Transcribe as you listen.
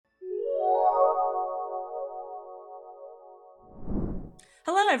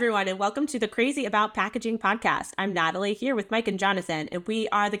Hello, everyone, and welcome to the Crazy About Packaging podcast. I'm Natalie here with Mike and Jonathan, and we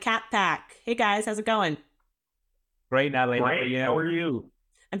are the Cat Pack. Hey, guys, how's it going? Great, Natalie. Great. How are you?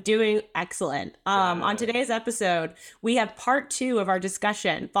 I'm doing excellent. On Good. today's episode, we have part two of our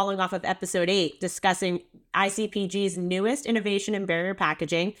discussion, following off of episode 8, discussing ICPG's newest innovation in barrier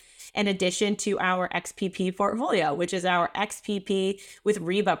packaging, in addition to our XPP portfolio, which is our XPP with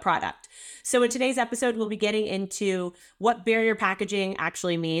Reba product. So in today's episode, we'll be getting into what barrier packaging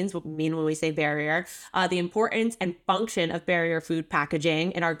actually means, what we mean when we say barrier, the importance and function of barrier food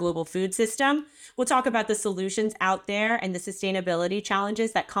packaging in our global food system. We'll talk about the solutions out there and the sustainability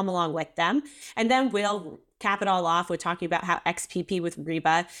challenges that come along with them. And then we'll cap it all off with talking about how XPP with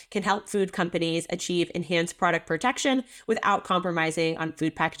Reba can help food companies achieve enhanced product protection without compromising on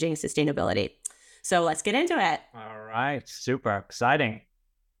food packaging sustainability. So let's get into it. All right. Super exciting.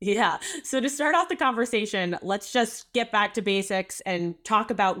 Yeah. So to start off the conversation, let's just get back to basics and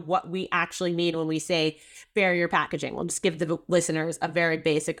talk about what we actually mean when we say barrier packaging. We'll just give the listeners a very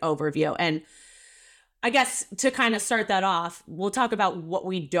basic overview. And I guess to kind of start that off, we'll talk about what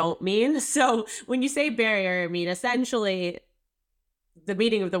we don't mean. So when you say barrier, I mean, essentially the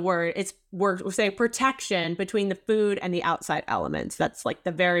meaning of the word, we're saying protection between the food and the outside elements. That's like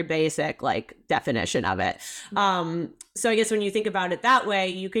the very basic like definition of it. So I guess when you think about it that way,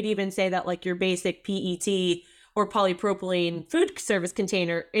 you could even say that like your basic PET or polypropylene food service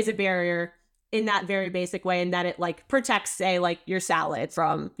container is a barrier in that very basic way, and that it like protects, say, like your salad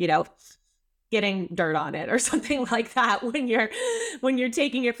from, getting dirt on it or something like that when you're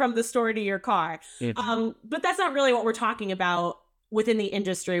taking it from the store to your car. Yeah. But that's not really what we're talking about within the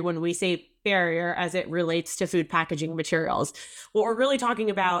industry when we say barrier as it relates to food packaging materials. What we're really talking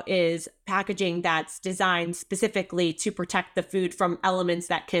about is packaging that's designed specifically to protect the food from elements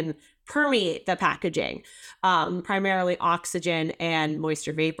that can permeate the packaging, primarily oxygen and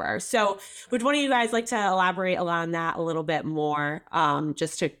moisture vapor. So would one of you guys like to elaborate on that a little bit more,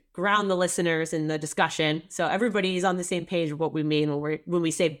 just to ground the listeners in the discussion so everybody's on the same page of what we mean when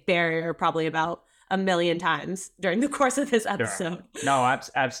we say barrier, probably about a million times during the course of this episode. Sure. No,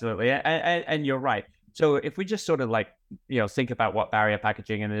 absolutely. And you're right. So if we just sort of like, think about what barrier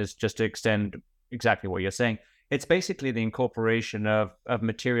packaging is, just to extend exactly what you're saying, it's basically the incorporation of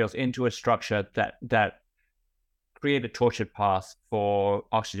materials into a structure that create a tortured path for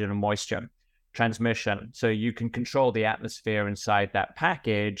oxygen and moisture transmission. So you can control the atmosphere inside that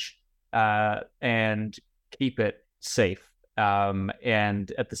package and keep it safe.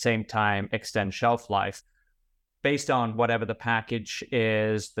 And at the same time, extend shelf life based on whatever the package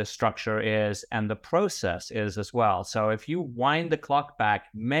is, the structure is, and the process is as well. So if you wind the clock back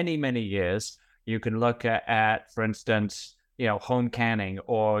many, many years, you can look at, for instance, home canning,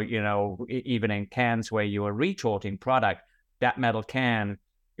 or, even in cans where you are retorting product, that metal can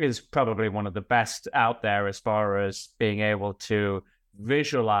is probably one of the best out there as far as being able to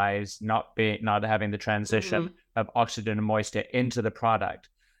visualize not having the transition of oxygen and moisture into the product.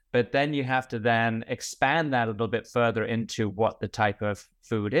 But then you have to then expand that a little bit further into what the type of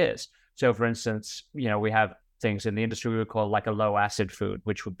food is. So for instance, we have things in the industry we would call like a low acid food,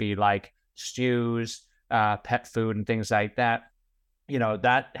 which would be like stews, pet food, and things like that.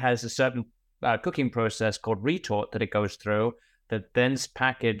 That has a certain cooking process called retort that it goes through, that then's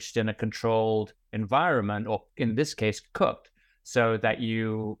packaged in a controlled environment, or in this case, cooked, so that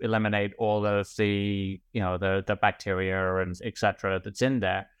you eliminate all of the, the bacteria and et cetera that's in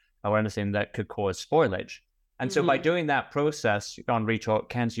there, or anything that could cause spoilage. And so by doing that process on retort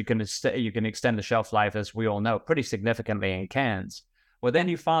cans, you can extend the shelf life, as we all know, pretty significantly in cans. Well, then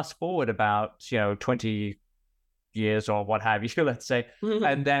you fast forward about, 20 years or what have you, let's say.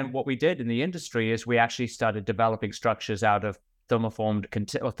 And then what we did in the industry is we actually started developing structures out of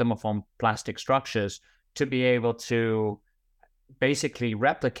thermoformed plastic structures to be able to basically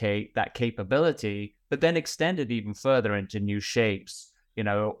replicate that capability, but then extend it even further into new shapes,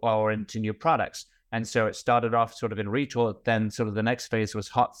 or into new products. And so it started off sort of in retort, then sort of the next phase was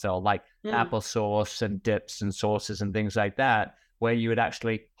hot fill, like applesauce and dips and sauces and things like that, where you would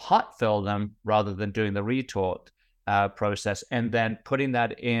actually hot fill them rather than doing the retort process, and then putting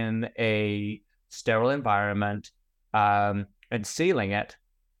that in a sterile environment, and sealing it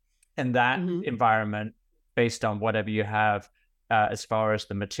in that environment based on whatever you have as far as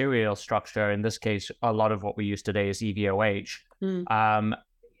the material structure. In this case, a lot of what we use today is EVOH,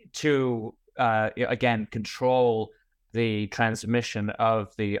 to, again, control the transmission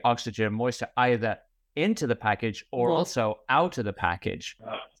of the oxygen moisture either into the package or also out of the package.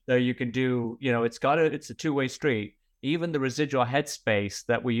 So you can do, it's a two-way street. Even the residual headspace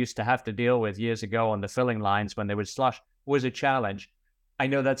that we used to have to deal with years ago on the filling lines when they would slush was a challenge. I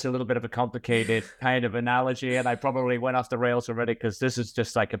know that's a little bit of a complicated kind of analogy, and I probably went off the rails already because this is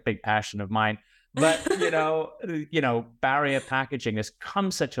just like a big passion of mine. But barrier packaging has come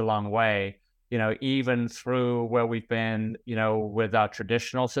such a long way. Even through where we've been, with our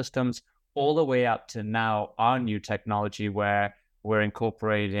traditional systems, all the way up to now our new technology where we're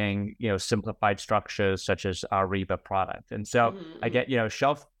incorporating, simplified structures such as our Reba product. And so I get,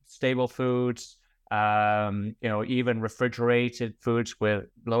 shelf stable foods, even refrigerated foods with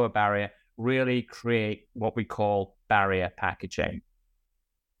lower barrier really create what we call barrier packaging.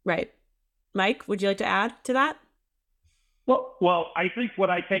 Right. Mike, would you like to add to that? Well, I think what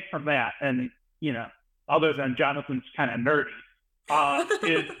I take from that, and other than Jonathan's kind of nerdy,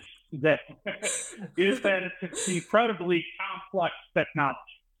 is that it's an incredibly complex technology.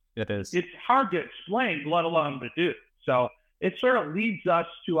 It is. It's hard to explain, let alone to do. So it sort of leads us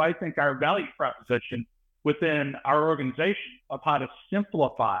to, I think, our value proposition within our organization of how to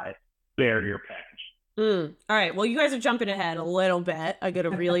simplify barrier packaging. All right. Well, you guys are jumping ahead a little bit. I got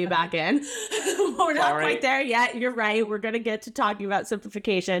to reel you back in. We're not quite there yet. You're right. We're going to get to talking about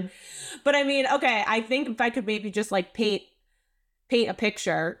simplification. But I mean, okay, I think if I could maybe just like paint a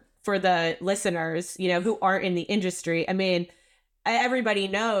picture for the listeners, who aren't in the industry. I mean, everybody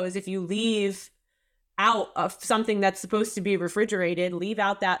knows if you leave out of something that's supposed to be refrigerated, leave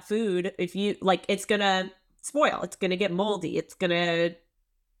out that food, if you like, it's going to spoil. It's going to get moldy. It's going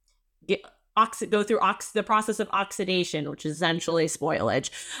to go through the process of oxidation, which is essentially spoilage.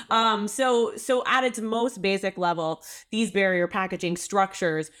 So at its most basic level, these barrier packaging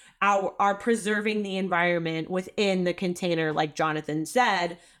structures are preserving the environment within the container, like Jonathan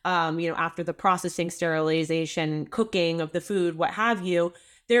said, after the processing, sterilization, cooking of the food, what have you.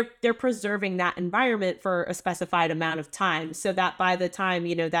 They're preserving that environment for a specified amount of time, so that by the time,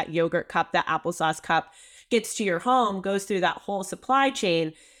 that yogurt cup, that applesauce cup gets to your home, goes through that whole supply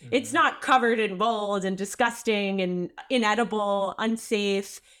chain, it's not covered in mold and disgusting and inedible,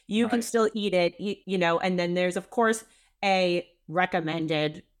 unsafe. You can still eat it, and then there's, of course, a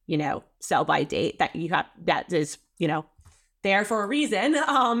recommended, sell by date that you have, that is, there for a reason.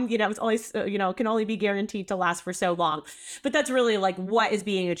 It's always, can only be guaranteed to last for so long. But that's really like what is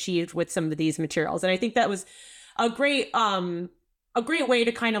being achieved with some of these materials. And I think that was a great way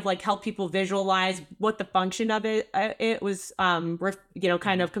to kind of like help people visualize what the function of it was,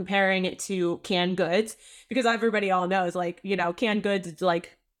 kind of comparing it to canned goods, because everybody all knows, like, canned goods, it's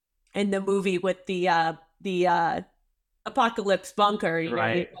like in the movie with the apocalypse bunker,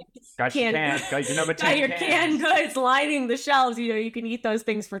 right? Got your number 10 got your canned goods lining the shelves. You can eat those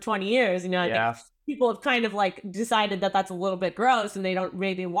things for 20 years. Yeah. People have kind of like decided that that's a little bit gross, and they don't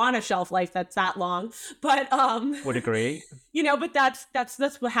maybe want a shelf life that's that long. But would agree. But that's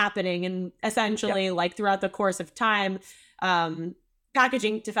what's happening, and essentially, like throughout the course of time,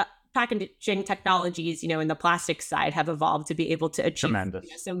 packaging technologies, in the plastic side have evolved to be able to achieve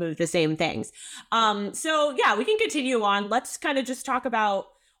some of the same things. So yeah, we can continue on. Let's kind of just talk about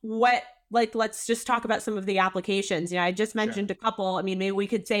let's just talk about some of the applications. I just mentioned a couple. I mean, maybe we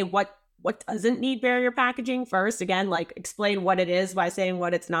could say what doesn't need barrier packaging first. Again, like explain what it is by saying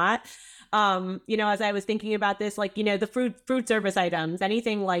what it's not. As I was thinking about this, like, the food service items,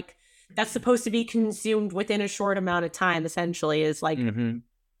 anything like that's supposed to be consumed within a short amount of time, essentially is like,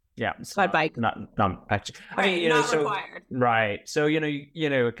 yeah, not packaging. I mean, not required. Right. So,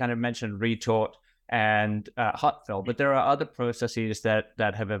 kind of mentioned retort and hot fill, but there are other processes that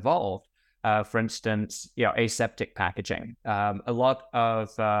have evolved. For instance, aseptic packaging. A lot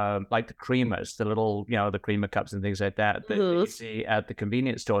of like the creamers, the little, the creamer cups and things like that you see at the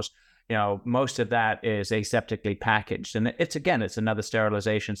convenience stores. Most of that is aseptically packaged, and it's another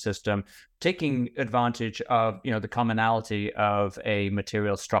sterilization system taking advantage of the commonality of a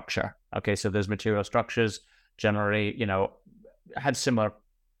material structure. Okay, so those material structures generally had similar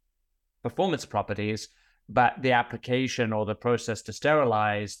performance properties, but the application or the process to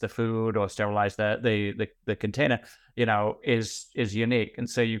sterilize the food or sterilize the container, is unique. And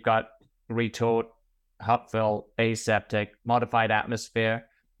so you've got retort, hot fill, aseptic, modified atmosphere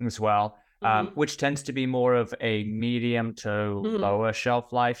as well, which tends to be more of a medium to lower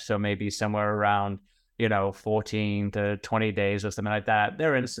shelf life. So maybe somewhere around, 14 to 20 days or something like that.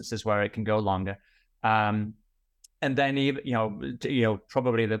 There are instances where it can go longer. And then even,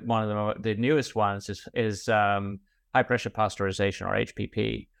 probably one of the newest ones is high pressure pasteurization, or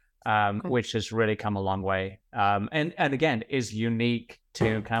HPP, which has really come a long way. And again, is unique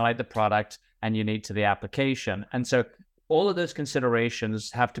to kind of like the product and unique to the application. And so all of those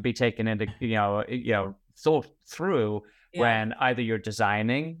considerations have to be taken into, thought through when either you're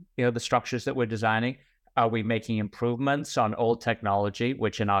designing, the structures that we're designing, Are we making improvements on old technology,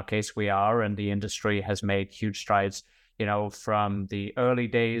 which in our case we are, and the industry has made huge strides, from the early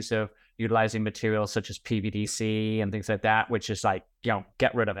days of utilizing materials such as PVDC and things like that, which is like,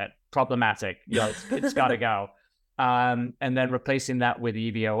 get rid of it, problematic, it's got to go. And then replacing that with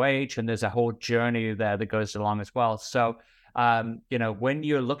EVOH, and there's a whole journey there that goes along as well. So, when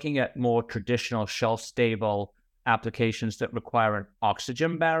you're looking at more traditional shelf-stable applications that require an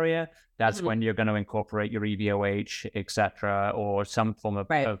oxygen barrier, that's when you're going to incorporate your EVOH, et cetera, or some form of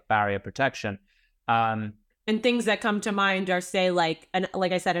barrier protection. And things that come to mind are, say, like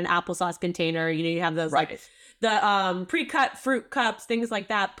I said, an applesauce container. You have those like the pre-cut fruit cups, things like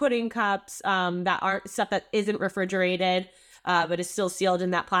that, pudding cups, that aren't stuff that isn't refrigerated, but is still sealed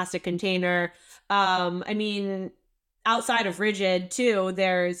in that plastic container. I mean, outside of rigid too,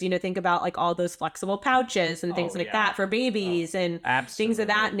 there's, think about like all those flexible pouches and things that for babies and things of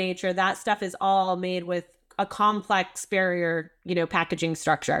that nature. That stuff is all made with a complex barrier, packaging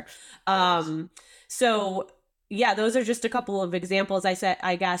structure. So yeah, those are just a couple of examples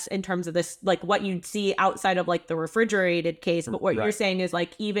I guess, in terms of this, like what you'd see outside of like the refrigerated case. But what you're saying is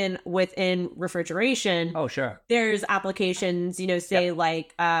like, even within refrigeration, there's applications, say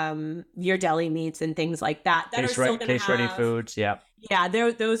like your deli meats and things like that are still going to have case-ready foods. Yeah,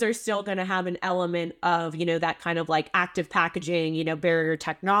 those are still going to have an element of, that kind of like active packaging, barrier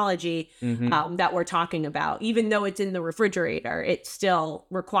technology that we're talking about. Even though it's in the refrigerator, it still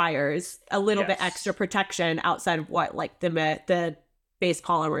requires a little bit extra protection outside of what like the base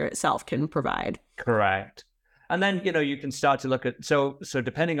polymer itself can provide. Correct. And then, you can start to look at, so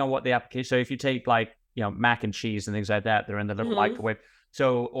depending on what the application, so if you take like, mac and cheese and things like that, they're in the little microwave.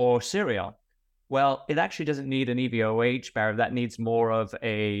 So, or cereal. Well, it actually doesn't need an EVOH barrier. That needs more of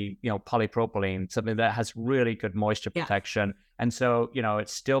a, polypropylene, something that has really good moisture protection. And so, it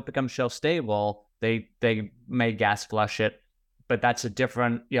still becomes shelf stable. They may gas flush it, but that's a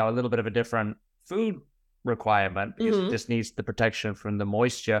different, a little bit of a different food requirement, because it just needs the protection from the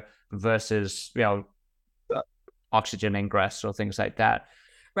moisture versus, oxygen ingress or things like that.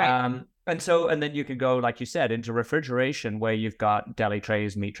 Right. And then you can go, like you said, into refrigeration, where you've got deli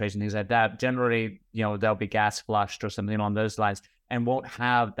trays, meat trays, and things like that. Generally, they'll be gas flushed or something along those lines, and won't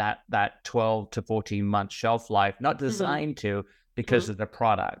have that 12 to 14 month shelf life, not designed to, because of the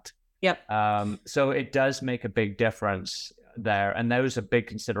product. Yep. So it does make a big difference there. And those are big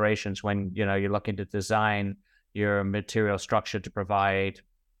considerations when, you're looking to design your material structure to provide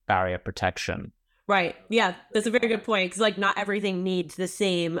barrier protection. Right. Yeah, that's a very good point, because like not everything needs the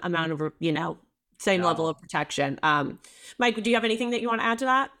same amount of, same level of protection. Mike, do you have anything that you want to add to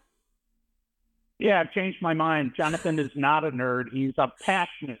that? Yeah, I've changed my mind. Jonathan is not a nerd. He's a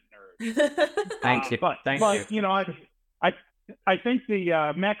passionate nerd. Thank you. Thank you. I think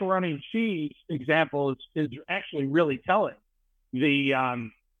the macaroni and cheese example is actually really telling. You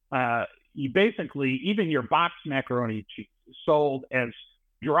basically, even your box macaroni and cheese is sold as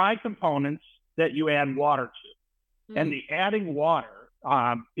dry components that you add water to. And the adding water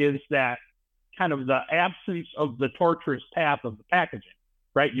is that kind of the absence of the torturous path of the packaging,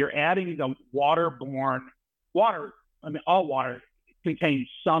 right? You're adding the waterborne water. I mean, all water contains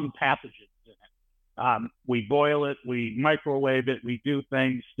some pathogens in it. We boil it, we microwave it, we do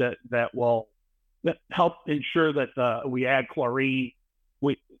things that will help ensure that we add chlorine.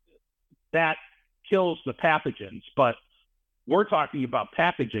 That kills the pathogens, but we're talking about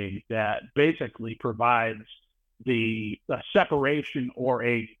packaging that basically provides the separation or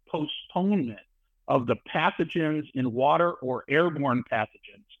a postponement of the pathogens in water or airborne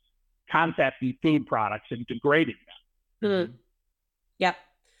pathogens contacting food products and degrading them. Yep.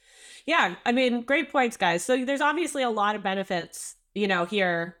 Yeah. I mean, great points, guys. So there's obviously a lot of benefits,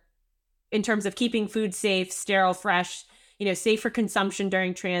 here in terms of keeping food safe, sterile, fresh, safe for consumption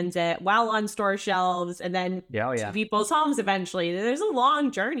during transit, while on store shelves, and then to people's homes eventually. There's a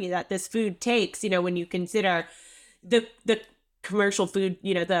long journey that this food takes, when you consider the commercial food,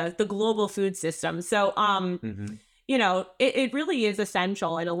 the global food system. So, it really is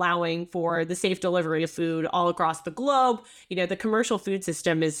essential in allowing for the safe delivery of food all across the globe. The commercial food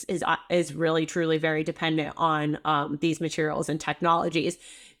system is really, truly very dependent on these materials and technologies,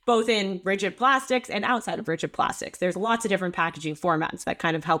 both in rigid plastics and outside of rigid plastics. There's lots of different packaging formats that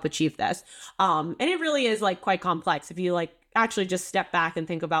kind of help achieve this. And it really is like quite complex if you like actually just step back and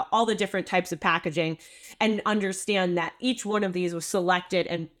think about all the different types of packaging and understand that each one of these was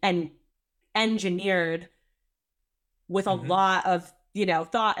selected and engineered with a lot of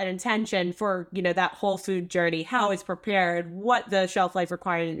thought and intention for, that whole food journey, how it's prepared, what the shelf life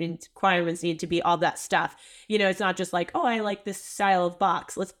requirements need to be, all that stuff. It's not just like, oh, I like this style of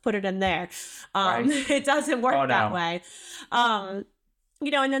box, let's put it in there. Right. It doesn't work that no. way. And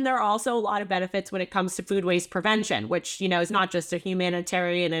then there are also a lot of benefits when it comes to food waste prevention, which, is not just a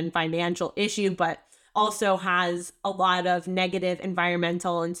humanitarian and financial issue, but also has a lot of negative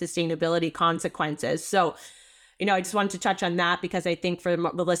environmental and sustainability consequences. So, I just wanted to touch on that because I think from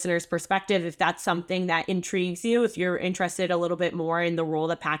the listener's perspective, if that's something that intrigues you, if you're interested a little bit more in the role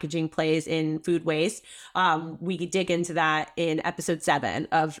that packaging plays in food waste, we could dig into that in episode 7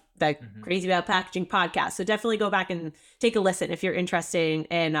 of the Crazy About Packaging podcast. So definitely go back and take a listen if you're interested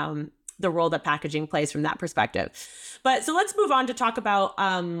in the role that packaging plays from that perspective. But so let's move on to talk about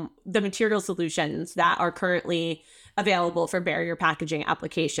the material solutions that are currently available for barrier packaging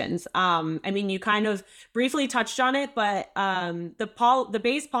applications. You kind of briefly touched on it, but the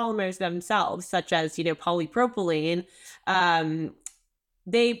base polymers themselves, such as, polypropylene,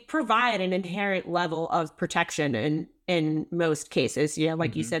 they provide an inherent level of protection in most cases.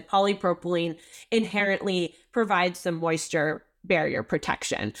 Like you said, polypropylene inherently provides some moisture barrier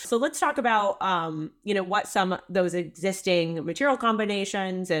protection. So let's talk about, what some of those existing material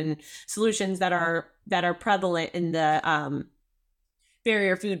combinations and solutions that are prevalent in the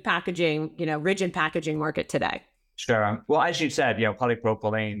barrier food packaging, rigid packaging market today. Sure. Well, as you said,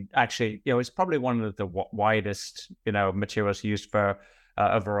 polypropylene actually, is probably one of the widest, materials used for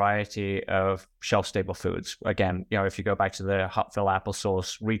a variety of shelf-stable foods. Again, if you go back to the hot-fill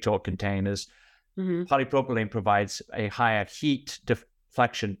applesauce retort containers, polypropylene provides a higher heat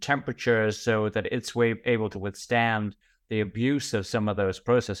deflection temperature so that it's able to withstand the abuse of some of those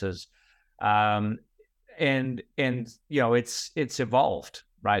processes. And it's evolved,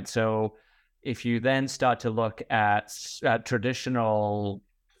 right? So if you then start to look at traditional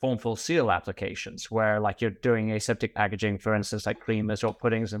form-fill seal applications where like you're doing aseptic packaging, for instance, like creamers or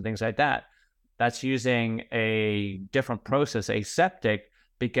puddings and things like that, that's using a different process, aseptic,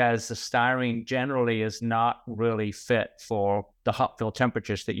 because the styrene generally is not really fit for the hot fill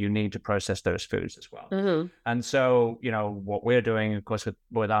temperatures that you need to process those foods as well. And so, what we're doing, of course,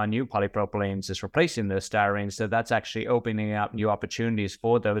 with our new polypropylenes is replacing those styrene. So that's actually opening up new opportunities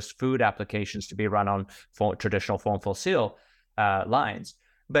for those food applications to be run on traditional form-fill seal lines.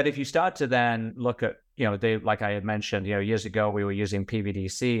 But if you start to then look at, like I had mentioned, years ago, we were using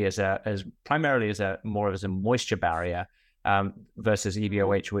PVDC as primarily as a moisture barrier. Versus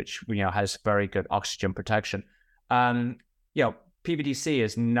EVOH, which has very good oxygen protection. PVDC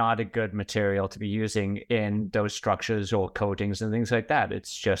is not a good material to be using in those structures or coatings and things like that.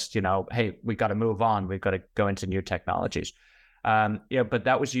 It's just hey, we got to move on. We've got to go into new technologies. But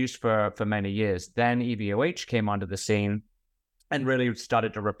that was used for many years. Then EVOH came onto the scene and really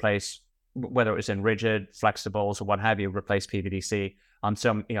started to replace, whether it was in rigid, flexibles, or what have you, replace PVDC on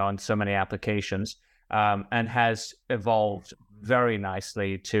so many applications. And has evolved very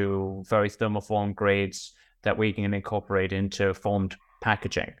nicely to very thermoform grades that we can incorporate into formed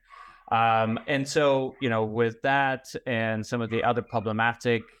packaging. And so, with that and some of the other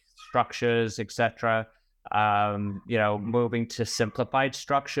problematic structures, et cetera, moving to simplified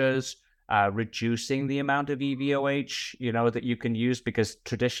structures, reducing the amount of EVOH, that you can use, because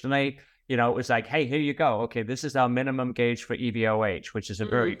traditionally, it was like, hey, here you go. Okay, this is our minimum gauge for EVOH, which is a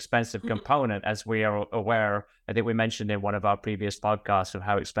very expensive component, as we are aware. I think we mentioned in one of our previous podcasts of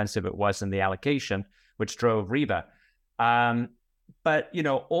how expensive it was in the allocation, which drove REBA. But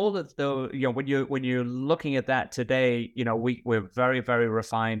all of the when you're looking at that today, we're very, very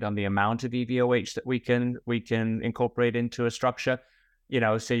refined on the amount of EVOH that we can incorporate into a structure.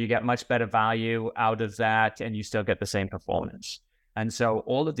 So you get much better value out of that, and you still get the same performance. And so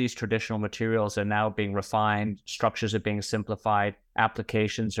all of these traditional materials are now being refined, structures are being simplified,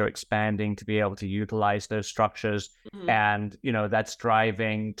 applications are expanding to be able to utilize those structures. And, that's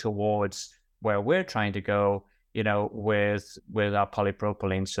driving towards where we're trying to go, with our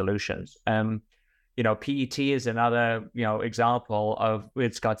polypropylene solutions. PET is another, example of,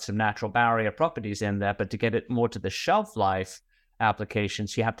 it's got some natural barrier properties in there, but to get it more to the shelf life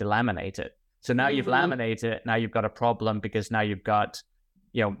applications, you have to laminate it. So now you've laminated it. Now you've got a problem, because now you've got,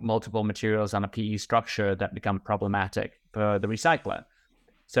 multiple materials on a PE structure that become problematic for the recycler.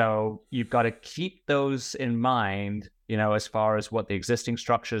 So you've got to keep those in mind, as far as what the existing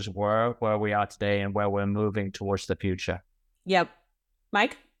structures were, where we are today, and where we're moving towards the future. Yep.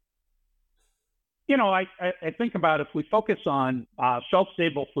 Mike? I think about, if we focus on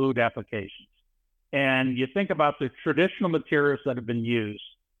shelf-stable food applications, and you think about the traditional materials that have been used,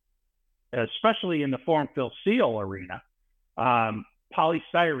 especially in the form-fill seal arena,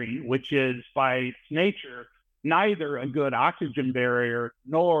 polystyrene, which is by its nature neither a good oxygen barrier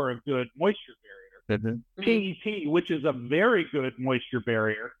nor a good moisture barrier. PET, which is a very good moisture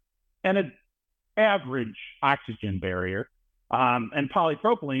barrier and an average oxygen barrier, and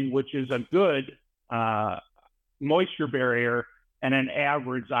polypropylene, which is a good moisture barrier and an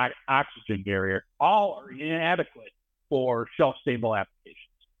average oxygen barrier, all are inadequate for shelf-stable applications.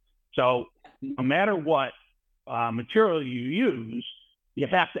 So no matter what material you use, you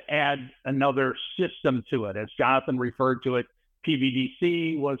have to add another system to it. As Jonathan referred to it,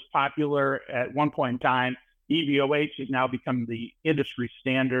 PVDC was popular at one point in time. EVOH has now become the industry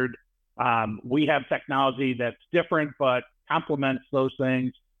standard. We have technology that's different, but complements those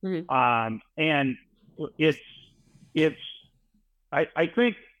things. And I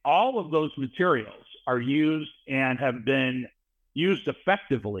think all of those materials are used and have been used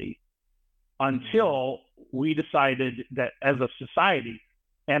effectively until we decided that as a society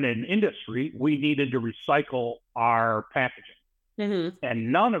and an industry, we needed to recycle our packaging.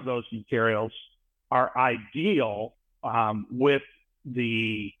 And none of those materials are ideal with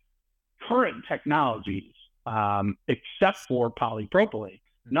the current technologies, except for polypropylene.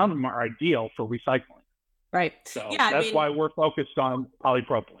 None of them are ideal for recycling. Right. So that's why we're focused on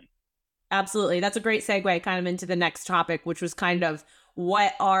polypropylene. Absolutely. That's a great segue kind of into the next topic, which was kind of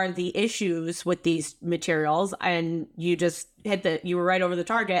what are the issues with these materials? And you just you were right over the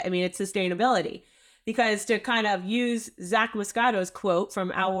target. I mean, it's sustainability. Because to kind of use Zach Moscato's quote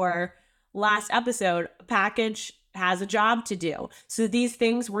from our last episode, a package has a job to do. So these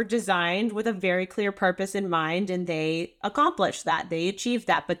things were designed with a very clear purpose in mind, and they accomplished that. They achieved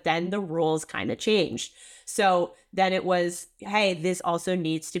that. But then the rules kind of changed. So then it was, hey, this also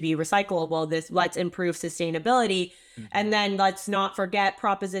needs to be recyclable. Let's improve sustainability. And then let's not forget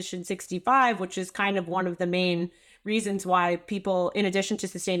Proposition 65, which is kind of one of the main reasons why people, in addition to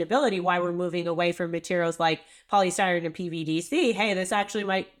sustainability, why we're moving away from materials like polystyrene and PVDC. Hey, this actually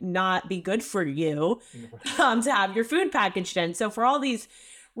might not be good for you to have your food packaged in. So for all these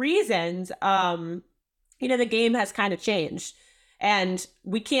reasons, the game has kind of changed, and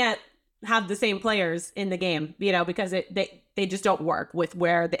we can't have the same players in the game, because they just don't work with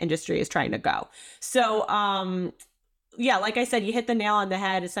where the industry is trying to go. So, like I said, you hit the nail on the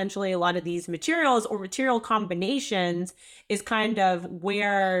head. Essentially, a lot of these materials or material combinations is kind of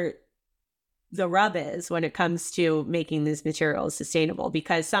where the rub is when it comes to making these materials sustainable,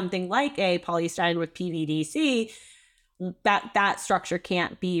 because something like a polystyrene with PVDC, that structure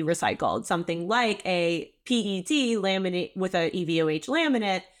can't be recycled. Something like a PET laminate with a EVOH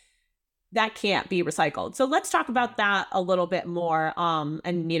laminate, that can't be recycled. So let's talk about that a little bit more.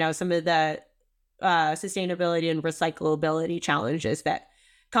 And some of the sustainability and recyclability challenges that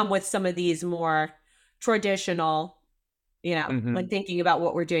come with some of these more traditional, when thinking about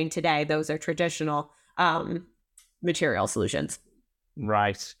what we're doing today, those are traditional material solutions.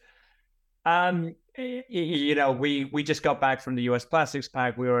 Right. We just got back from the US Plastics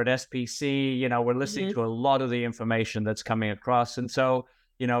Pack. We were at SPC, we're listening to a lot of the information that's coming across. And so,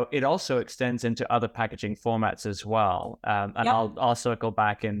 it also extends into other packaging formats as well. I'll circle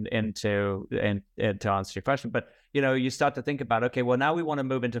back into answer your question. But, you start to think about, okay, well, now we want to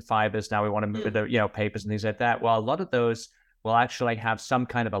move into fibers. Now we want to move into, papers and things like that. Well, a lot of those will actually have some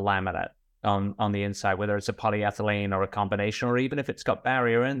kind of a laminate on the inside, whether it's a polyethylene or a combination, or even if it's got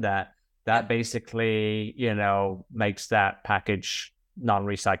barrier in that basically, makes that package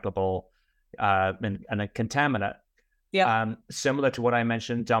non-recyclable and a contaminant. Yeah. Similar to what I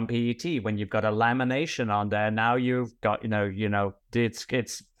mentioned on PET, when you've got a lamination on there, now you've got,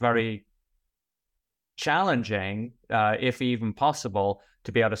 it's very challenging, if even possible,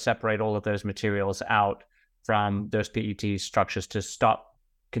 to be able to separate all of those materials out from those PET structures to stop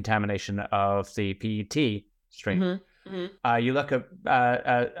contamination of the PET stream. You look at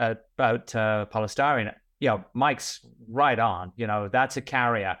about polystyrene. Mike's right on. That's a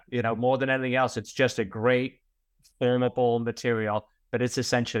carrier. More than anything else, it's just a great flammable material, but it's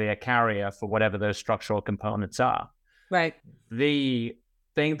essentially a carrier for whatever those structural components are. Right. The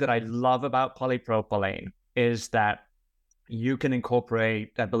thing that I love about polypropylene is that you can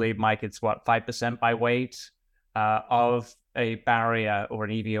incorporate, I believe, Mike, it's 5% by weight of a barrier or an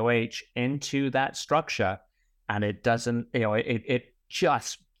EVOH into that structure. And it doesn't, it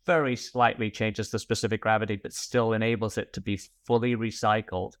just very slightly changes the specific gravity, but still enables it to be fully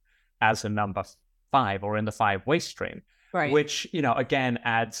recycled as a number 5 or in the 5 waste stream, right? Which, again,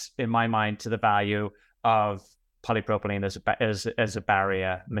 adds in my mind to the value of polypropylene as a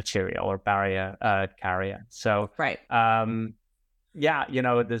barrier material or barrier carrier. So, right.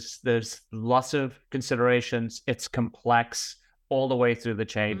 There's lots of considerations. It's complex, all the way through the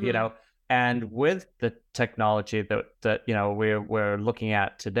chain, you know. And with the technology that you know we're looking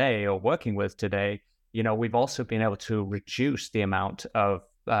at today or working with today, you know, we've also been able to reduce the amount of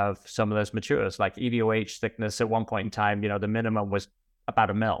some of those materials, like EVOH thickness. At one point in time, you know, the minimum was about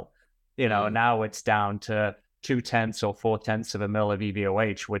a mil. You know, now it's down to 0.2 or 0.4 of a mil of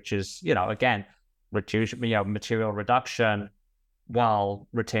EVOH, which is, you know, again, reduce, you know, material reduction while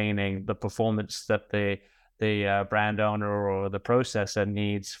retaining the performance that the brand owner or the processor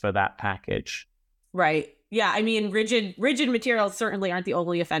needs for that package. Right. Yeah. I mean, rigid materials certainly aren't the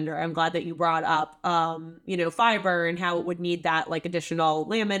only offender. I'm glad that you brought up, you know, fiber and how it would need that like additional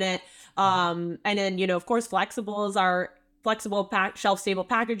laminate. And then, you know, of course, flexible shelf stable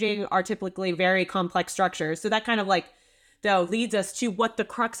packaging are typically very complex structures. So that kind of like, though, leads us to what the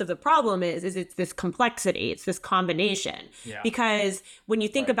crux of the problem is it's this complexity. It's this combination. Yeah. Because when you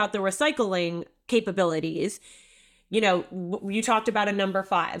think about the recycling capabilities, you know, you talked about a number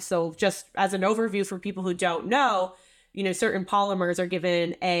 5. So just as an overview for people who don't know, you know, certain polymers are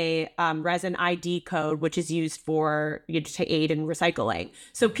given a resin ID code, which is used for, you know, to aid in recycling.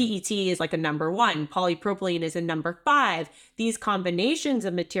 So PET is like a number 1, polypropylene is a number 5. These combinations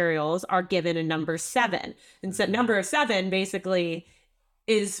of materials are given a number 7. And so number 7 basically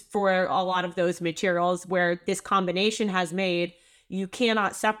is for a lot of those materials where this combination has made, you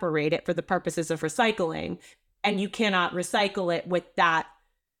cannot separate it for the purposes of recycling. And you cannot recycle it with that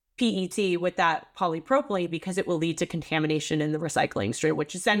PET, with that polypropylene, because it will lead to contamination in the recycling stream,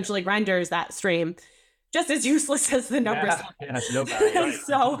 which essentially renders that stream just as useless as the numbers.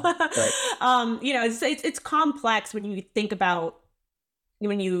 So, you know, it's complex when you think about,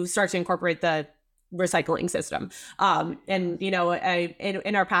 when you start to incorporate the recycling system. And, you know,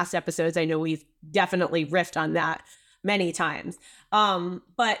 in our past episodes, I know we've definitely riffed on that many times.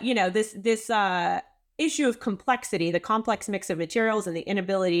 But, you know, this issue of complexity, the complex mix of materials and the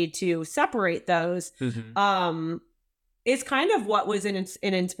inability to separate those, is kind of what was an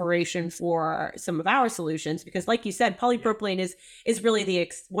inspiration for some of our solutions. Because like you said, polypropylene is really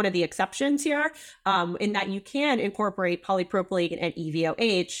one of the exceptions here, in that you can incorporate polypropylene and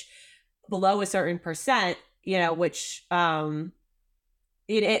EVOH below a certain percent, you know, which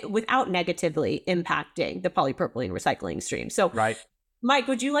without negatively impacting the polypropylene recycling stream. So Mike,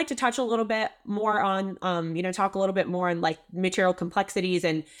 would you like to touch a little bit more on, you know, talk a little bit more on like material complexities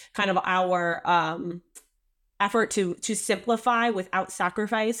and kind of our effort to simplify without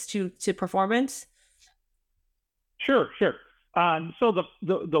sacrifice to performance? Sure. So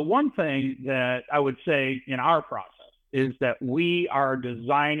the one thing that I would say in our process is that we are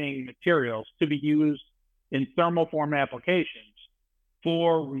designing materials to be used in thermoform applications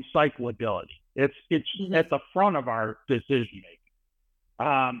for recyclability. It's at the front of our decision making.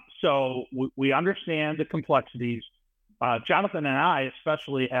 So we understand the complexities. Jonathan and I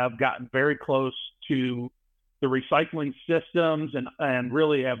especially have gotten very close to the recycling systems and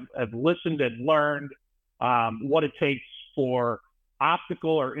really have listened and learned what it takes for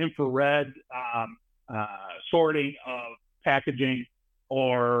optical or infrared sorting of packaging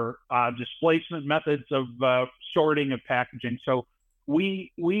or displacement methods of sorting of packaging. So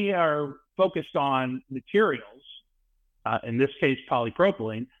we are focused on materials, in this case,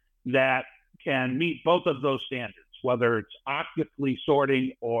 polypropylene, that can meet both of those standards, whether it's optically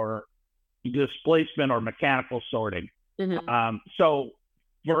sorting or displacement or mechanical sorting. So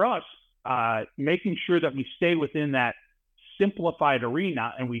for us, making sure that we stay within that simplified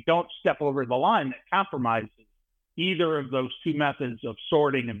arena and we don't step over the line that compromises either of those two methods of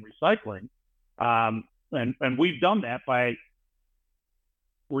sorting and recycling. And we've done that by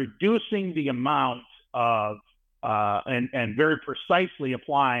reducing the amount of and very precisely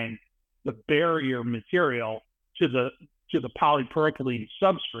applying the barrier material to the polypropylene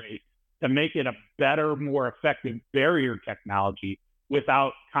substrate to make it a better, more effective barrier technology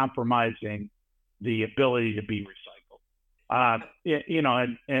without compromising the ability to be recycled. You know,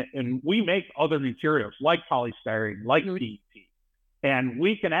 and we make other materials like polystyrene, like PET, and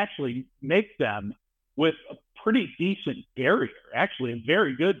we can actually make them with a pretty decent barrier, actually a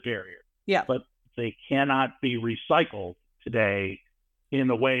very good barrier. Yeah. But they cannot be recycled today in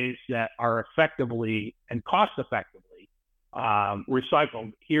the ways that are effectively and cost effectively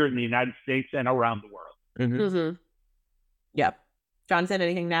recycled here in the United States and around the world. Yep. Jonathan,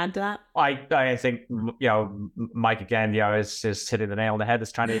 anything to add to that? I think, you know, Mike again, you know, is hitting the nail on the head.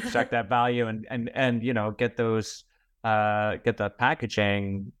 Is trying to extract that value and you know, get the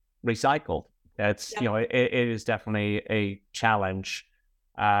packaging recycled. That's you know, it is definitely a challenge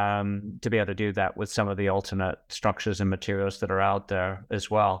to be able to do that with some of the alternate structures and materials that are out there as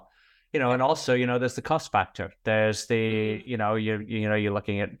well. and also, there's the cost factor. There's the, you're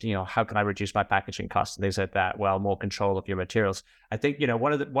looking at, how can I reduce my packaging costs and things like that? Well, more control of your materials. I think,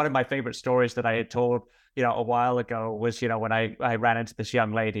 one of my favorite stories that I had told, a while ago was, when I ran into this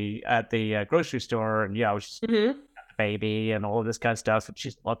young lady at the grocery store, and, she's Mm-hmm. a baby and all of this kind of stuff. And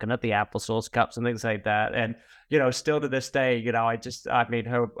she's looking at the applesauce cups and things like that. And, still to this day, I mean,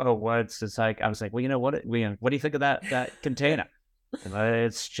 her words, it's like, I was like, well, what do you think of that container? And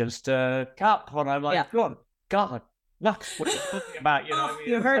it's just a cup. And I'm like, God, what are you talking about?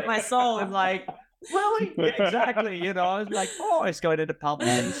 You hurt my soul. I'm like, really? Yeah, exactly. I was like, it's going into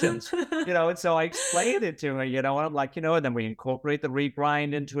palpitations, and so I explained it to her, and I'm like, and then we incorporate the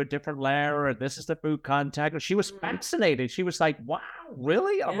regrind into a different layer, and this is the food contact. And she was fascinated. She was like, wow,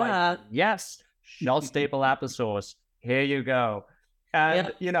 really? I'm like, yes, shelf-stable applesauce. Here you go.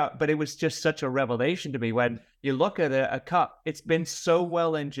 And, but it was just such a revelation to me when you look at a cup. It's been so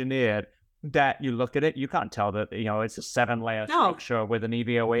well engineered that you look at it, you can't tell that, it's a 7-layer structure with an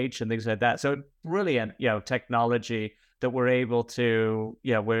EVOH and things like that. So brilliant, technology that we're able to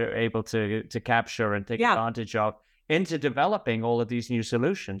capture and take advantage of into developing all of these new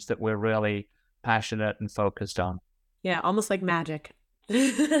solutions that we're really passionate and focused on. Yeah, almost like magic. I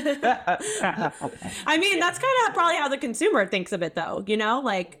mean, that's kind of probably how the consumer thinks of it, though,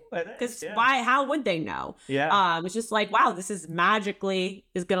 because how would they know? It's just like, wow, this is magically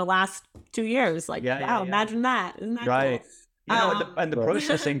is going to last 2 years. Like, imagine that. Isn't that right. Cool? And the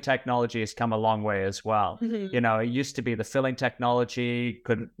processing technology has come a long way as well. Mm-hmm. It used to be the filling technology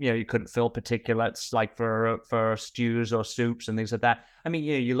you couldn't fill particulates like for stews or soups and things like that. I mean,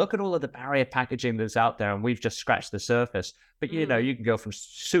 you look at all of the barrier packaging that's out there, and we've just scratched the surface. But you can go from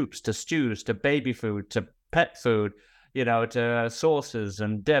soups to stews to baby food to pet food, to sauces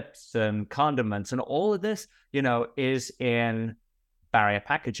and dips and condiments, and all of this, is in barrier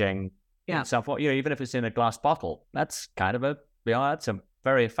packaging. Yeah. Itself, even if it's in a glass bottle, that's kind of that's a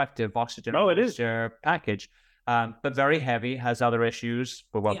very effective oxygen package, but very heavy, has other issues.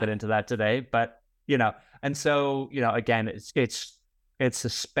 We won't get into that today, but and so again, it's a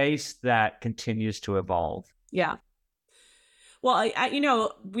space that continues to evolve. Yeah. Well,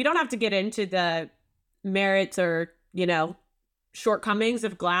 we don't have to get into the merits or shortcomings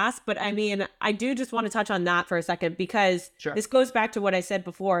of glass, but I mean, I do just want to touch on that for a second, because this goes back to what I said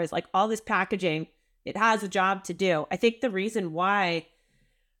before, is like all this packaging, it has a job to do. I think the reason why,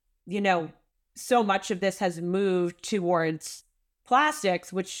 so much of this has moved towards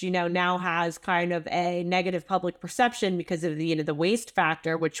plastics, which, now has kind of a negative public perception because of the, the waste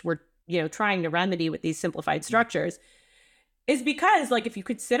factor, which we're, trying to remedy with these simplified structures, is because, like, if you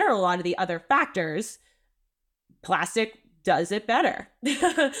consider a lot of the other factors, plastic does it better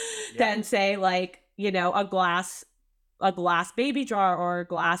than say, like, a glass baby jar or a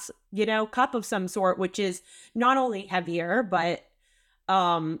glass, cup of some sort, which is not only heavier, but,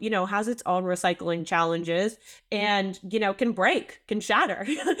 has its own recycling challenges and, can shatter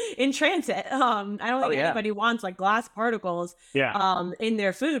in transit. I don't think anybody wants like glass particles in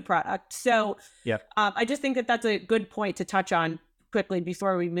their food product. So I just think that that's a good point to touch on quickly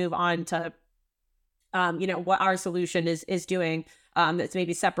before we move on to what our solution is doing, that's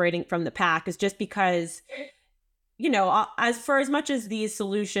maybe separating from the pack, is just because, as much as these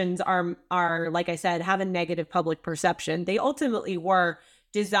solutions are, like I said, have a negative public perception, they ultimately were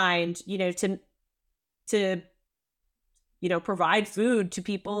designed, to provide food to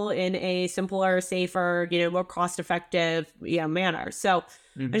people in a simpler, safer, more cost-effective, manner. So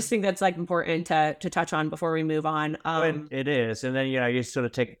I just think that's like important to touch on before we move on. It is, and then you sort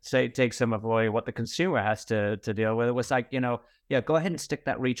of take some of what the consumer has to deal with. It was like go ahead and stick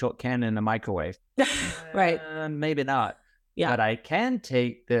that retort can in the microwave. Right? Maybe not. Yeah, but I can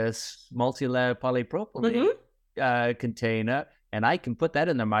take this multi-layer polypropylene container, and I can put that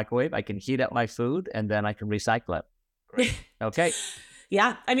in the microwave. I can heat up my food, and then I can recycle it. Great. Okay.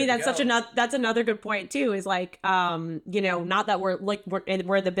 Yeah, I mean, that's another good point too, is like, not that we're in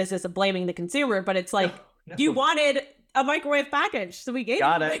the business of blaming the consumer, but it's like, you wanted a microwave package, so we gave you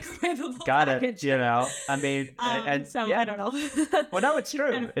a microwavable package. I mean, and so I don't know. Well, no, it's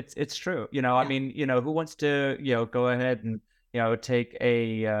true. It's true. I mean, who wants to, go ahead and, take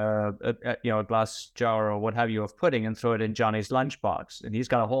a glass jar or what have you of pudding and throw it in Johnny's lunchbox, and he's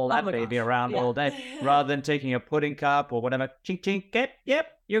got to haul that baby around all day, rather than taking a pudding cup or whatever. Chink, chink, yep,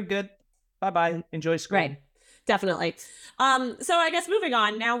 you're good. Bye-bye. Enjoy school. Right. Definitely. So I guess moving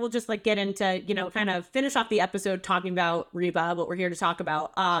on, now we'll just like get into, kind of finish off the episode talking about Reba, what we're here to talk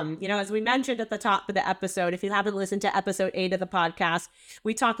about. As we mentioned at the top of the episode, if you haven't listened to episode 8 of the podcast,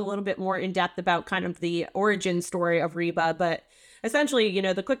 we talk a little bit more in depth about kind of the origin story of Reba, but essentially,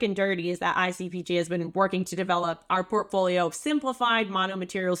 the quick and dirty is that ICPG has been working to develop our portfolio of simplified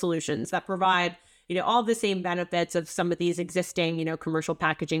monomaterial solutions that provide, all the same benefits of some of these existing, commercial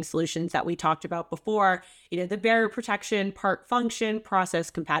packaging solutions that we talked about before, the barrier protection, part function, process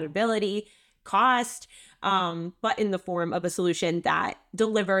compatibility, cost, but in the form of a solution that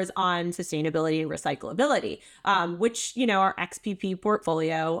delivers on sustainability and recyclability, which, our XPP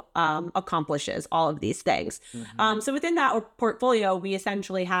portfolio accomplishes all of these things. So within that portfolio, we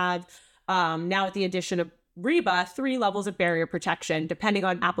essentially have now with the addition of REBA, 3 levels of barrier protection, depending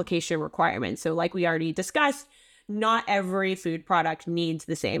on application requirements. So like we already discussed, not every food product needs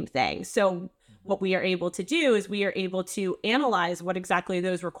the same thing. So what we are able to do is we are able to analyze what exactly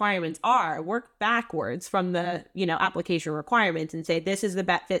those requirements are, work backwards from the, application requirements and say, this is the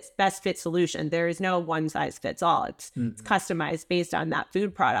best fit solution. There is no one size fits all. It's customized based on that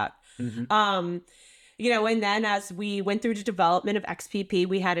food product. And then as we went through the development of XPP,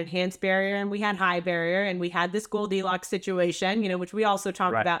 we had enhanced barrier and we had high barrier, and we had this Goldilocks situation, which we also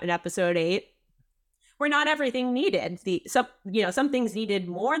talked about in episode 8. Where not everything needed. Some things needed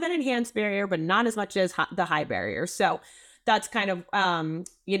more than enhanced barrier, but not as much as the high barrier. So that's kind of,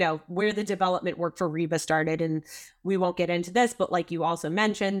 where the development work for REBA started. And we won't get into this, but like you also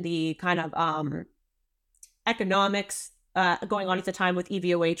mentioned, the kind of economics going on at the time with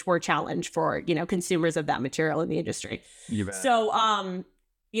EVOH were a challenge for, consumers of that material in the industry. So,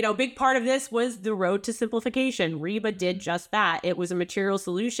 big part of this was the road to simplification. REBA did just that. It was a material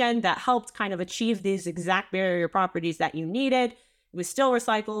solution that helped kind of achieve these exact barrier properties that you needed. It was still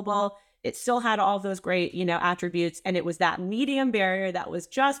recyclable. It still had all those great, attributes. And it was that medium barrier that was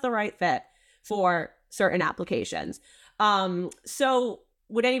just the right fit for certain applications. So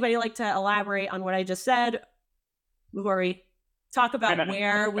would anybody like to elaborate on what I just said? Lori, talk about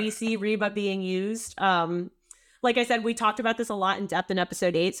where we see REBA being used. Like I said, we talked about this a lot in depth in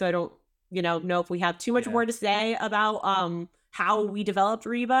episode 8, so I don't, know if we have too much more to say about how we developed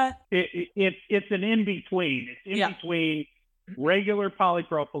REBA. It's an in-between. It's in between regular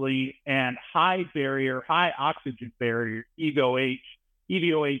polypropylene and high barrier, high oxygen barrier, EVOH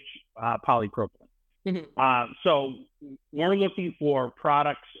polypropylene. So we're looking for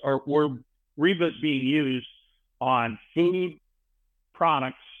products, or REBA's being used on food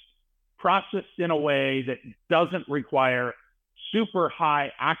products processed in a way that doesn't require super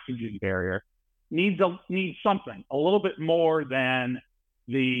high oxygen barrier, needs something a little bit more than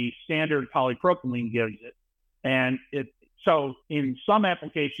the standard polypropylene gives it. And so in some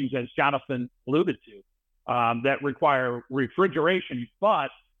applications, as Jonathan alluded to, that require refrigeration,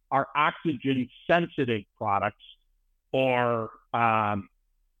 but are oxygen sensitive products, or are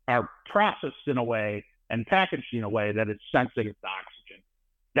processed in a way and packaged in a way that is sensitive to oxygen.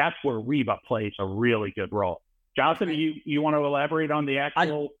 That's where REBA plays a really good role. Jonathan, you want to elaborate on the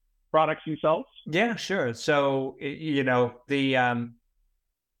actual products themselves? Yeah, sure. So, for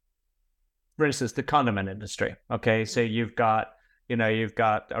instance, the condiment industry. Okay, so you've got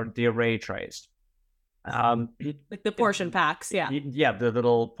the array trays, like the portion packs, the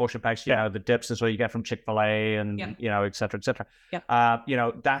little portion packs, the dips is what you get from Chick-fil-A, and et cetera, et cetera.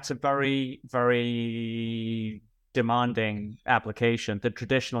 That's a very, very demanding application that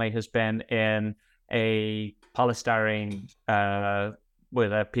traditionally has been in a polystyrene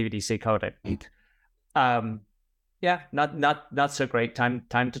with a PVDC coating. Not so great. Time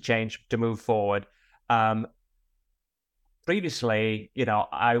to change, to move forward. Previously,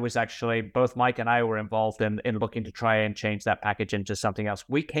 I was actually, both Mike and I were involved in looking to try and change that package into something else.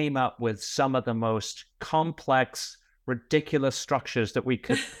 We came up with some of the most complex, ridiculous structures that we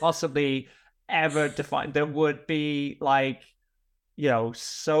could possibly ever define, that would be like,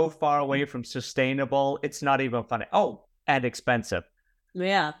 so far away from sustainable, it's not even funny. Oh, and expensive.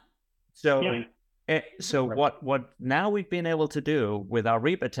 So what now we've been able to do with our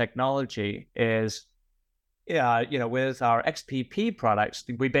REBA technology is, with our XPP products,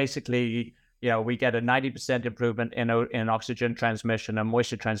 we basically, we get a 90% improvement in oxygen transmission and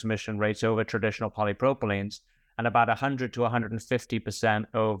moisture transmission rates over traditional polypropylenes, and about 100 to 150%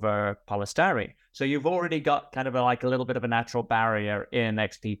 over polystyrene. So you've already got kind of a little bit of a natural barrier in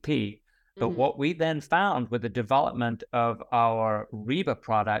XPP. But what we then found with the development of our REBA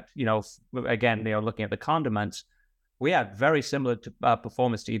product, again, looking at the condiments, we had very similar to,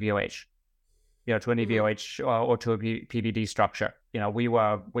 performance to EVOH, to an EVOH or to a PVD structure. We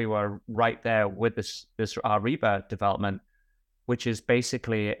were right there with this REBA development, which is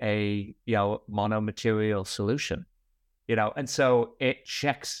basically a monomaterial solution, and so it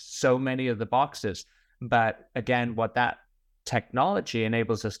checks so many of the boxes. But again, what that technology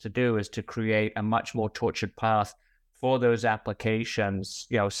enables us to do is to create a much more tortured path for those applications,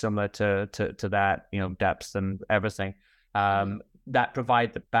 similar to that, depths and everything, that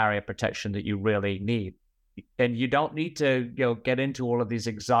provide the barrier protection that you really need. And you don't need to, get into all of these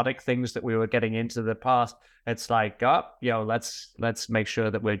exotic things that we were getting into the past. It's like, let's make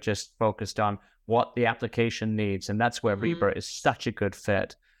sure that we're just focused on what the application needs. And that's where Reba is such a good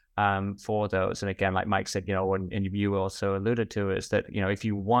fit for those. And again, like Mike said, and you also alluded to, is that, if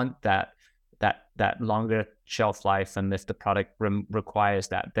you want that longer shelf life, and if the product requires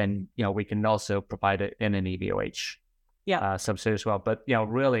that, then, we can also provide it in an EVOH substrate as well. But,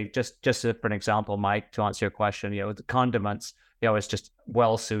 really just for an example, Mike, to answer your question, the condiments, is just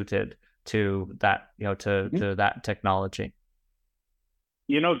well suited to that, to that technology.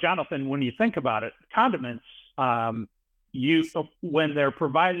 Jonathan, when you think about it, condiments, when they're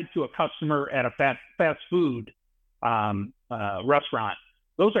provided to a customer at a fast food restaurant,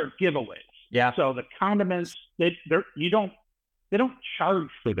 those are giveaways. Yeah. So the condiments, they don't charge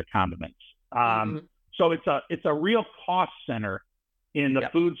for the condiments. So it's a real cost center in the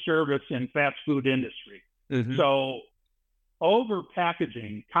food service and fast food industry. So over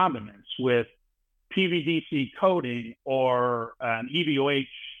packaging condiments with PVDC coating or an EVOH,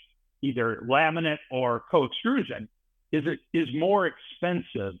 either laminate or co-extrusion, is more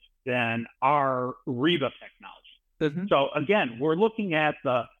expensive than our Reba technology. So again, we're looking at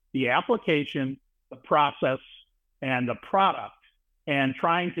the application, the process, and the product, and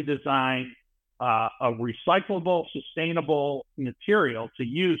trying to design a recyclable, sustainable material to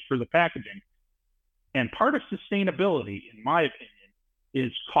use for the packaging. And part of sustainability, in my opinion,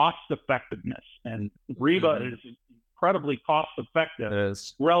 is cost effectiveness. And Reba is incredibly cost effective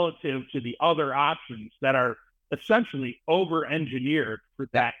relative to the other options that are essentially over-engineered for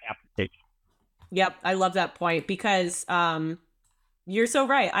that application. Yep, I love that point, because you're so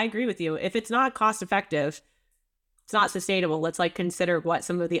right. I agree with you. If it's not cost effective, it's not sustainable. Let's consider what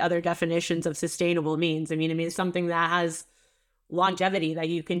some of the other definitions of sustainable means. I mean, it's something that has longevity, that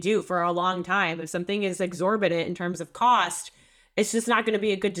you can do for a long time. If something is exorbitant in terms of cost, it's just not going to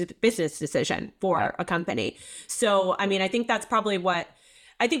be a good business decision for a company. So, I think that's probably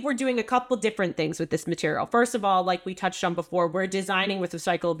I think we're doing a couple different things with this material. First of all, like we touched on before, we're designing with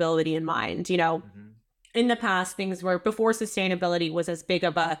recyclability in mind. In the past, things were, before sustainability was as big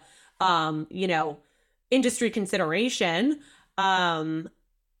of a, industry consideration,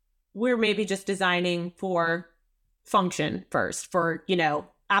 we're maybe just designing for function first, for,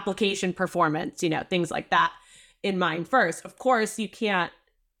 application performance, things like that in mind first. Of course, you can't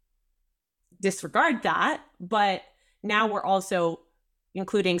disregard that, but now we're also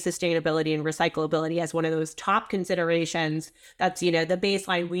including sustainability and recyclability as one of those top considerations. That's, the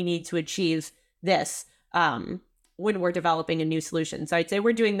baseline we need to achieve this when we're developing a new solution. So I'd say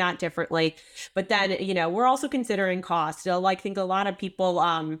we're doing that differently. But then, we're also considering cost. So I think a lot of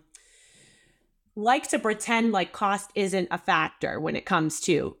people like to pretend like cost isn't a factor when it comes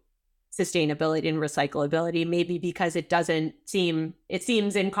to sustainability and recyclability, maybe because it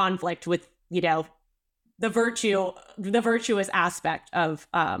seems in conflict with, the virtuous aspect of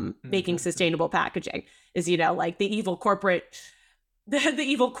making sustainable packaging is, the evil corporate, the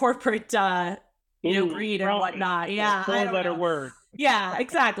evil corporate, greed and whatnot. Yeah. Four-letter word. Yeah,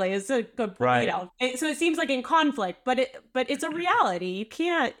 exactly. It's a good, right. So it seems like in conflict, but it's a reality.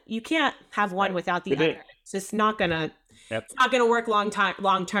 You can't have one without the other. It's just not gonna, it's not gonna work long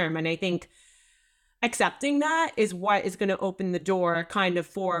term. And I think accepting that is what is going to open the door kind of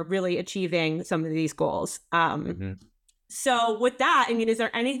for really achieving some of these goals. So with that, is there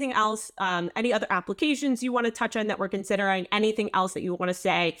anything else, any other applications you want to touch on that we're considering? Anything else that you want to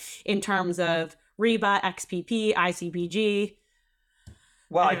say in terms of Reba, XPP, ICPG?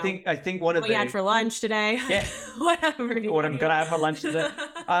 Well, I think one of what you had for lunch today. Yeah. Whatever. What I'm gonna have for lunch today.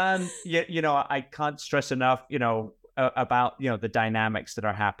 I can't stress enough, about the dynamics that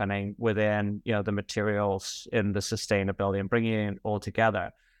are happening within the materials in the sustainability and bringing it all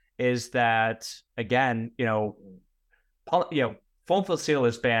together. Is that again, Foam-filled seal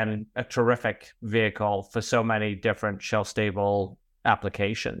has been a terrific vehicle for so many different shelf-stable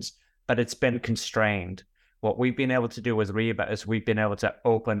applications, but it's been constrained. What we've been able to do with Reba is we've been able to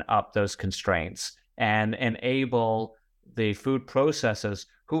open up those constraints and enable the food processors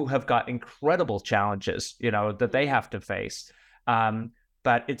who have got incredible challenges, that they have to face.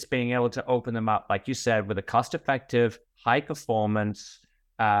 But it's being able to open them up, like you said, with a cost-effective, high-performance,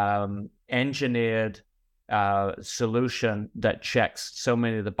 engineered solution that checks so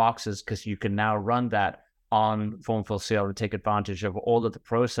many of the boxes, because you can now run that on Foam-filled seal and take advantage of all of the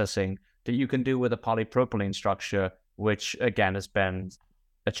processing that you can do with a polypropylene structure, which again has been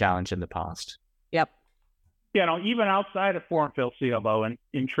a challenge in the past. Yep. even outside of form-fill CLO and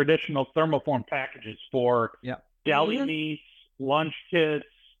in traditional thermoform packages for deli meats, lunch kits,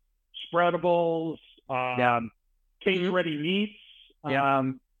 spreadables, case-ready meats,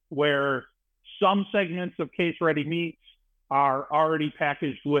 where some segments of case-ready meats are already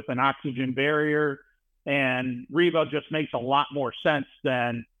packaged with an oxygen barrier, and Revo just makes a lot more sense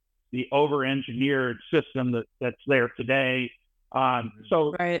than the over-engineered system that's there today.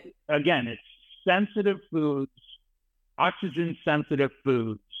 So again, it's sensitive foods, oxygen-sensitive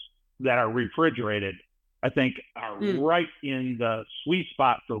foods that are refrigerated, I think are right in the sweet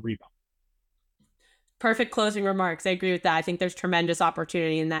spot for Revo. Perfect closing remarks. I agree with that. I think there's tremendous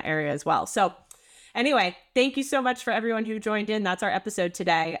opportunity in that area as well. So anyway, thank you so much for everyone who joined in. That's our episode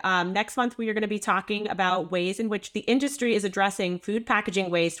today. Next month, we are going to be talking about ways in which the industry is addressing food packaging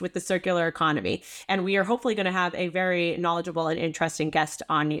waste with the circular economy. And we are hopefully going to have a very knowledgeable and interesting guest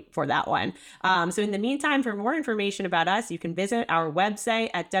on for that one. So in the meantime, for more information about us, you can visit our website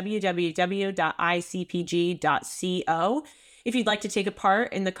at www.icpg.co. If you'd like to take a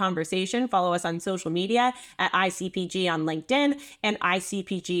part in the conversation, follow us on social media at ICPG on LinkedIn and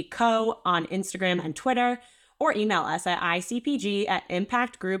ICPG Co on Instagram and Twitter, or email us at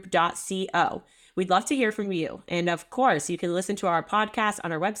icpg@impactgroup.co. We'd love to hear from you. And of course, you can listen to our podcast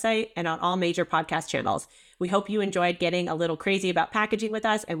on our website and on all major podcast channels. We hope you enjoyed getting a little crazy about packaging with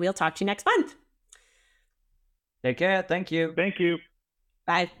us, and we'll talk to you next month. Take care. Thank you. Thank you.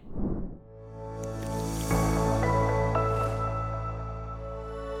 Bye.